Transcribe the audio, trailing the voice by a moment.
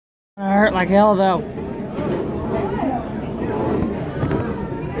hurt like hell though.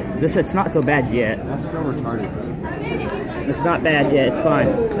 It's not so bad yet. That's so retarded. It's not bad yet. It's fine.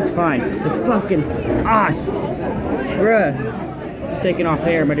 It's fine. It's fucking bruh. It's taking off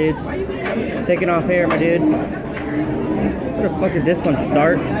hair, my dudes. Taking off hair, my dudes. Where the fuck did this one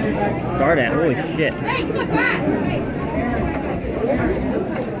start? Start at? Holy shit.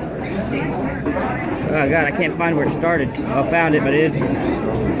 Oh god, I can't find where it started. Oh, I found it, my dudes.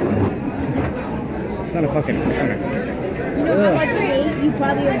 It's gonna fucking. You know how much hate you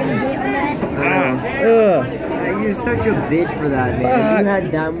probably are gonna get on that? You're such a bitch for that, man. If you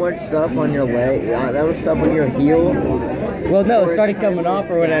had that much stuff on your leg, that much stuff on your heel. Well, no, it started coming off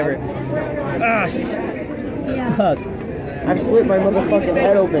or whatever. Ah, Yeah. fuck. I split my motherfucking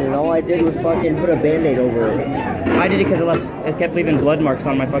head open and all I did was fucking put a bandaid over it. I did it because it kept leaving blood marks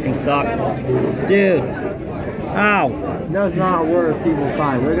on my fucking sock. Dude. Ow. That's not worth people's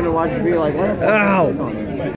time. They're gonna watch you be like, what the fuck? Ow.